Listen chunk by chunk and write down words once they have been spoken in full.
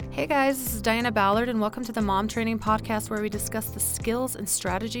Hey guys, this is Diana Ballard, and welcome to the Mom Training Podcast, where we discuss the skills and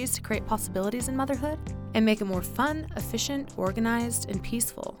strategies to create possibilities in motherhood and make it more fun, efficient, organized, and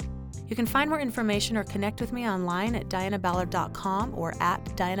peaceful. You can find more information or connect with me online at dianaballard.com or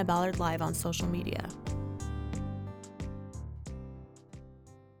at Diana Ballard Live on social media.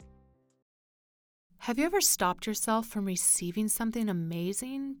 Have you ever stopped yourself from receiving something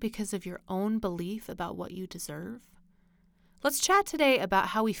amazing because of your own belief about what you deserve? Let's chat today about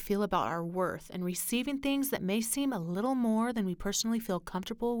how we feel about our worth and receiving things that may seem a little more than we personally feel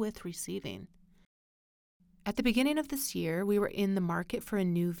comfortable with receiving. At the beginning of this year, we were in the market for a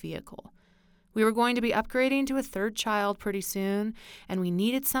new vehicle. We were going to be upgrading to a third child pretty soon, and we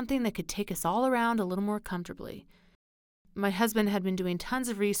needed something that could take us all around a little more comfortably. My husband had been doing tons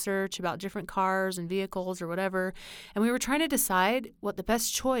of research about different cars and vehicles or whatever, and we were trying to decide what the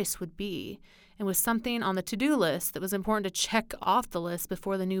best choice would be, and was something on the to-do list that was important to check off the list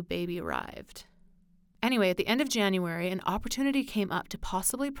before the new baby arrived. Anyway, at the end of January, an opportunity came up to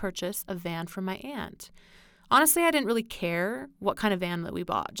possibly purchase a van from my aunt. Honestly, I didn't really care what kind of van that we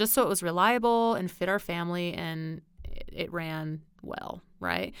bought, just so it was reliable and fit our family and it ran well,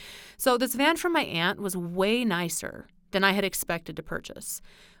 right? So this van from my aunt was way nicer than I had expected to purchase.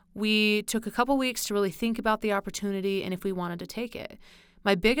 We took a couple weeks to really think about the opportunity and if we wanted to take it.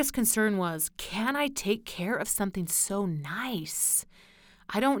 My biggest concern was, can I take care of something so nice?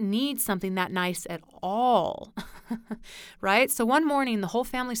 I don't need something that nice at all, right? So one morning, the whole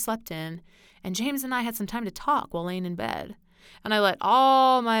family slept in, and James and I had some time to talk while laying in bed. And I let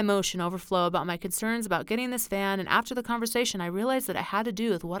all my emotion overflow about my concerns about getting this van, and after the conversation, I realized that it had to do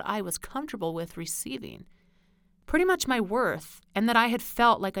with what I was comfortable with receiving. Pretty much my worth, and that I had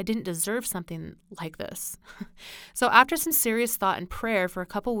felt like I didn't deserve something like this. So after some serious thought and prayer for a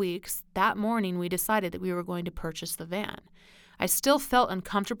couple weeks, that morning we decided that we were going to purchase the van. I still felt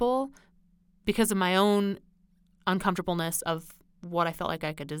uncomfortable because of my own uncomfortableness of what I felt like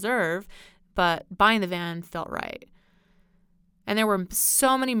I could deserve, but buying the van felt right. And there were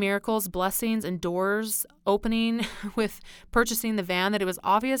so many miracles, blessings, and doors opening with purchasing the van that it was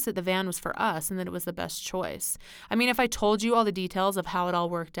obvious that the van was for us and that it was the best choice. I mean, if I told you all the details of how it all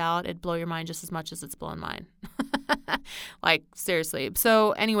worked out, it'd blow your mind just as much as it's blown mine. Like, seriously.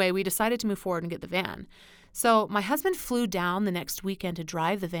 So anyway, we decided to move forward and get the van. So my husband flew down the next weekend to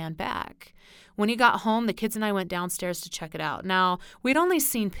drive the van back. When he got home, the kids and I went downstairs to check it out. Now, we'd only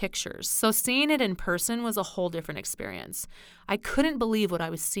seen pictures, so seeing it in person was a whole different experience. I couldn't believe what I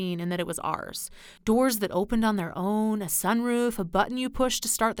was seeing and that it was ours. Doors that opened on their own, a sunroof, a button you push to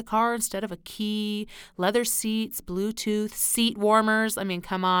start the car instead of a key, leather seats, Bluetooth, seat warmers. I mean,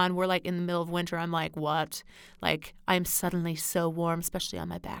 come on, we're like in the middle of winter. I'm like, what? Like, I'm suddenly so warm, especially on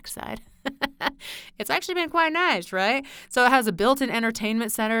my backside. It's actually been quite nice, right? So it has a built-in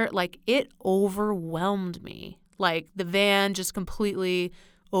entertainment center. Like, it overwhelmed me. Like, the van just completely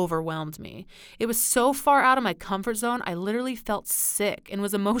overwhelmed me. It was so far out of my comfort zone, I literally felt sick and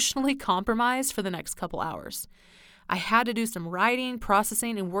was emotionally compromised for the next couple hours. I had to do some writing,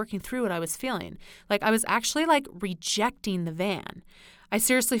 processing, and working through what I was feeling. Like, I was actually rejecting the van. I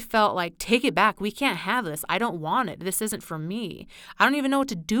seriously felt like, take it back. We can't have this. I don't want it. This isn't for me. I don't even know what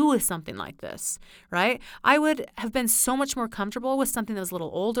to do with something like this, right? I would have been so much more comfortable with something that was a little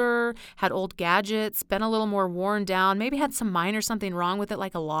older, had old gadgets, been a little more worn down, maybe had some minor something wrong with it,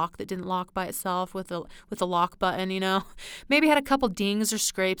 like a lock that didn't lock by itself with a lock button, you know? Maybe had a couple dings or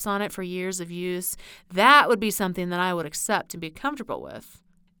scrapes on it for years of use. That would be something that I would accept and be comfortable with.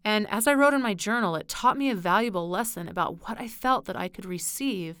 And as I wrote in my journal, it taught me a valuable lesson about what I felt that I could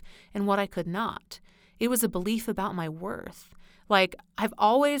receive and what I could not. It was a belief about my worth. Like, I've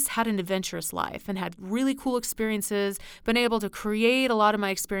always had an adventurous life and had really cool experiences, been able to create a lot of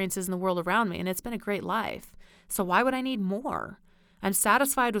my experiences in the world around me, and it's been a great life. So why would I need more? I'm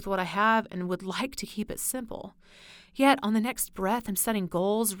satisfied with what I have and would like to keep it simple. Yet, on the next breath, I'm setting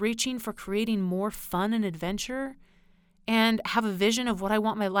goals, reaching for creating more fun and adventure, and have a vision of what I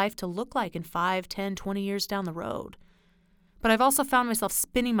want my life to look like in 5, 10, 20 years down the road. But I've also found myself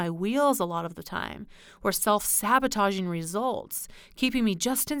spinning my wheels a lot of the time, or self-sabotaging results, keeping me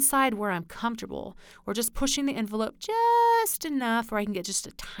just inside where I'm comfortable, or just pushing the envelope just enough where I can get just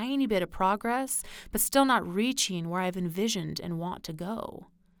a tiny bit of progress, but still not reaching where I've envisioned and want to go.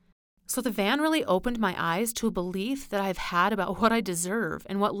 So the van really opened my eyes to a belief that I've had about what I deserve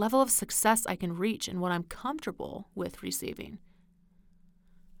and what level of success I can reach and what I'm comfortable with receiving.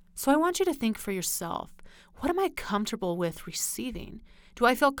 So I want you to think for yourself, what am I comfortable with receiving? Do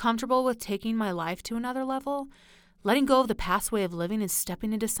I feel comfortable with taking my life to another level? Letting go of the past way of living and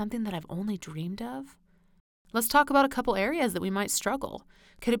stepping into something that I've only dreamed of? Let's talk about a couple areas that we might struggle.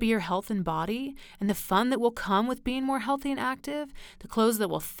 Could it be your health and body and the fun that will come with being more healthy and active, the clothes that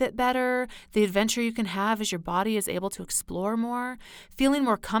will fit better, the adventure you can have as your body is able to explore more, feeling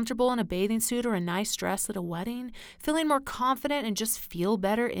more comfortable in a bathing suit or a nice dress at a wedding, feeling more confident and just feel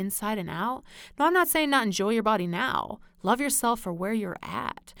better inside and out? No, I'm not saying not enjoy your body now. Love yourself for where you're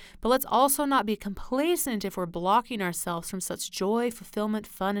at. But let's also not be complacent if we're blocking ourselves from such joy, fulfillment,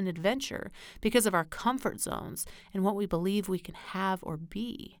 fun, and adventure because of our comfort zones and what we believe we can have or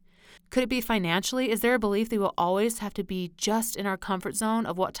be. Could it be financially? Is there a belief that we will always have to be just in our comfort zone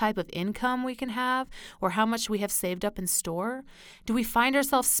of what type of income we can have or how much we have saved up in store? Do we find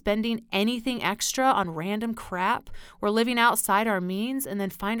ourselves spending anything extra on random crap or living outside our means and then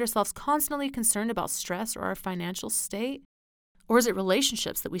find ourselves constantly concerned about stress or our financial state? Or is it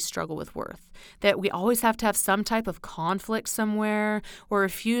relationships that we struggle with worth? That we always have to have some type of conflict somewhere or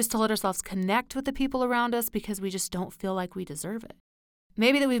refuse to let ourselves connect with the people around us because we just don't feel like we deserve it?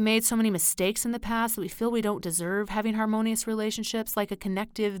 Maybe that we've made so many mistakes in the past that we feel we don't deserve having harmonious relationships like a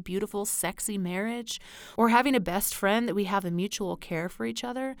connective, beautiful, sexy marriage, or having a best friend that we have a mutual care for each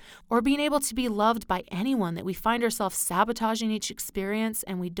other, or being able to be loved by anyone that we find ourselves sabotaging each experience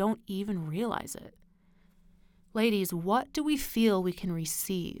and we don't even realize it. Ladies, what do we feel we can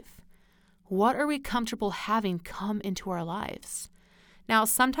receive? What are we comfortable having come into our lives? Now,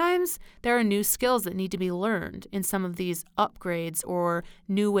 sometimes there are new skills that need to be learned in some of these upgrades or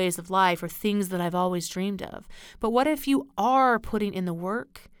new ways of life or things that I've always dreamed of. But what if you are putting in the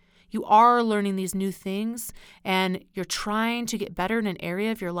work, you are learning these new things, and you're trying to get better in an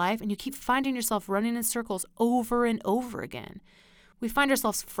area of your life, and you keep finding yourself running in circles over and over again? We find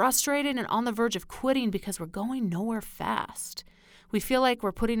ourselves frustrated and on the verge of quitting because we're going nowhere fast. We feel like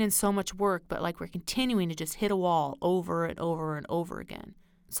we're putting in so much work, but like we're continuing to just hit a wall over and over and over again.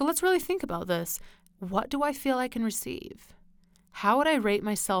 So let's really think about this. What do I feel I can receive? How would I rate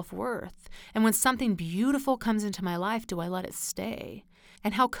my self-worth? And when something beautiful comes into my life, do I let it stay?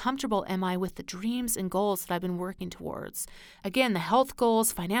 And how comfortable am I with the dreams and goals that I've been working towards? Again, the health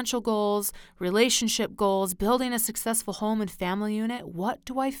goals, financial goals, relationship goals, building a successful home and family unit. What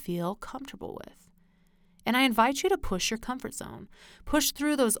do I feel comfortable with? And I invite you to push your comfort zone. Push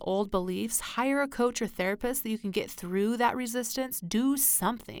through those old beliefs. Hire a coach or therapist that you can get through that resistance. Do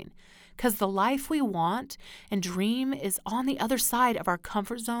something. Because the life we want and dream is on the other side of our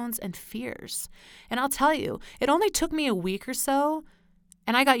comfort zones and fears. And I'll tell you, it only took me a week or so,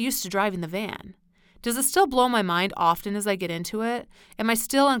 and I got used to driving the van. Does it still blow my mind often as I get into it? Am I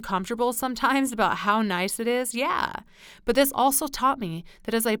still uncomfortable sometimes about how nice it is? Yeah. But this also taught me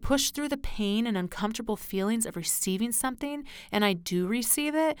that as I push through the pain and uncomfortable feelings of receiving something, and I do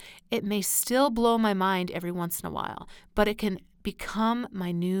receive it, it may still blow my mind every once in a while, but it can become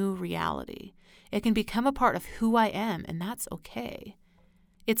my new reality. It can become a part of who I am, and that's okay.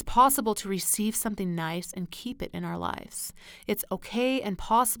 It's possible to receive something nice and keep it in our lives. It's okay and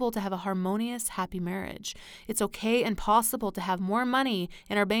possible to have a harmonious, happy marriage. It's okay and possible to have more money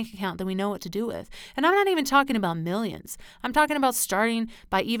in our bank account than we know what to do with. And I'm not even talking about millions. I'm talking about starting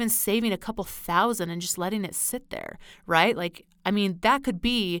by even saving a couple thousand and just letting it sit there, right? That could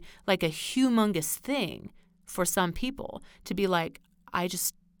be like a humongous thing for some people to be like, I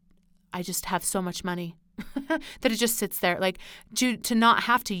just have so much money. that it just sits there, to not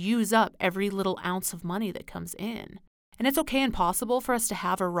have to use up every little ounce of money that comes in. And it's okay and possible for us to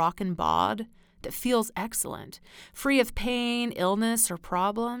have a rockin' bod that feels excellent, free of pain, illness, or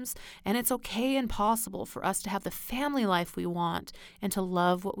problems. And it's okay and possible for us to have the family life we want and to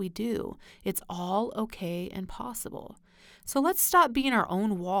love what we do. It's all okay and possible. So let's stop being our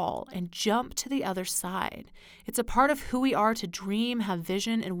own wall and jump to the other side. It's a part of who we are to dream, have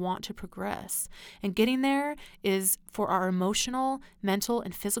vision, and want to progress. And getting there is for our emotional, mental,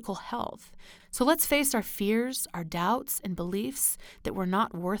 and physical health. So let's face our fears, our doubts, and beliefs that we're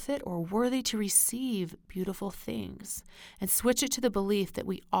not worth it or worthy to receive beautiful things, and switch it to the belief that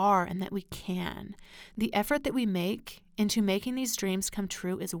we are and that we can. The effort that we make into making these dreams come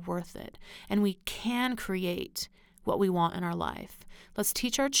true is worth it, and we can create what we want in our life. Let's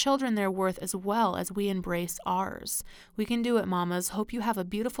teach our children their worth as well as we embrace ours. We can do it, mamas. Hope you have a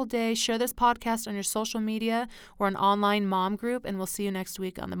beautiful day. Share this podcast on your social media or an online mom group, and we'll see you next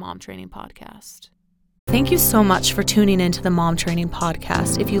week on the Mom Training Podcast. Thank you so much for tuning into the Mom Training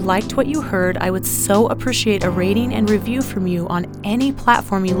Podcast. If you liked what you heard, I would so appreciate a rating and review from you on any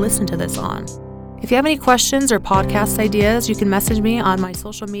platform you listen to this on. If you have any questions or podcast ideas, you can message me on my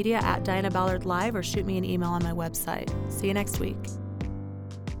social media at Diana Ballard Live or shoot me an email on my website. See you next week.